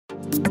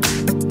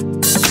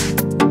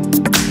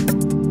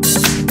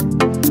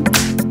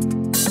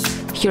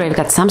Here I've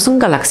got Samsung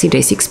Galaxy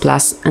J6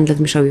 Plus, and let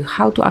me show you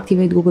how to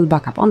activate Google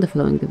Backup on the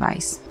following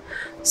device.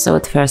 So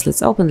at first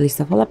let's open the list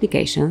of all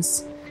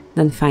applications,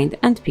 then find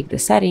and pick the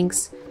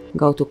settings,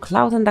 go to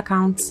Cloud and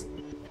Accounts,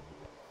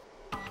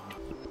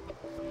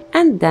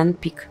 and then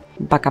pick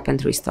Backup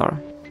and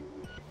Restore.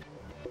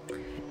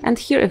 And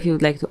here, if you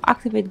would like to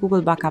activate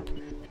Google Backup,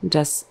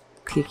 just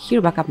click here,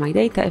 Backup My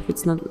Data if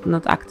it's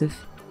not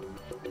active,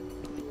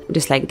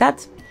 just like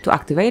that, to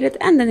activate it,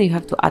 and then you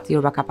have to add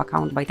your backup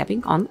account by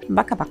tapping on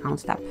Backup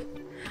Account tab.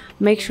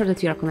 Make sure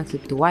that you are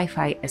connected to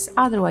Wi-Fi, as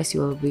otherwise you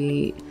will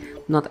be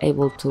not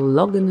able to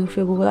log in with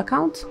your Google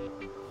account.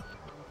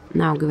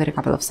 Now give it a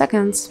couple of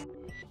seconds.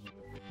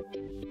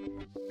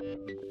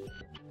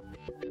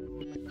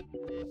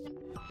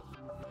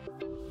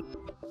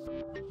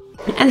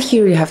 And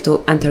here you have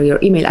to enter your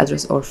email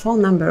address or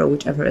phone number,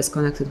 whichever is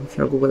connected with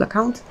your Google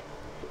account.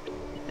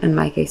 In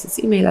my case, it's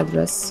email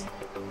address.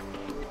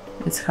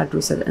 It's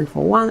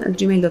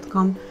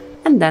HardReset.Info1@gmail.com,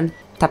 and then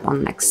tap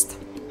on Next.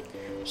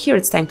 Here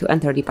it's time to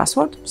enter the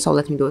password, so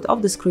let me do it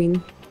off the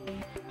screen.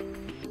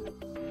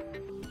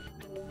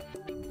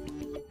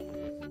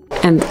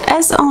 And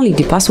as only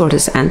the password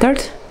is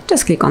entered,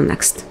 just click on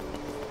Next.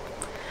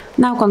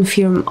 Now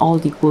confirm all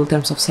the Google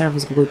Terms of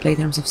Service, Google Play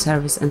Terms of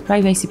Service and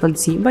Privacy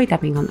Policy by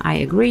tapping on I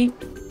agree.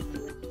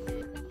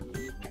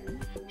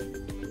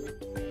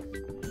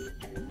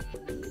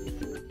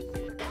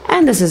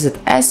 And this is it.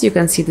 As you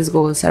can see, this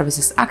Google service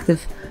is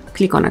active.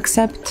 Click on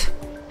Accept.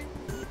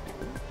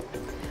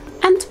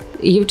 And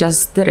you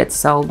just did it.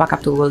 So backup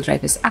to Google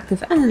Drive is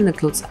active, and it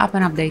includes app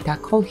and app data,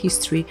 call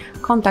history,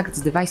 contacts,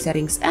 device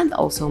settings, and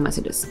also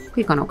messages.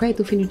 Click on OK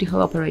to finish the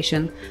whole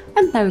operation.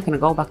 And now you can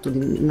go back to the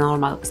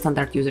normal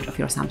standard usage of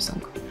your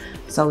Samsung.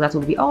 So that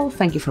would be all.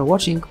 Thank you for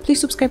watching.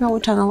 Please subscribe our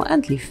channel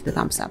and leave the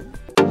thumbs up.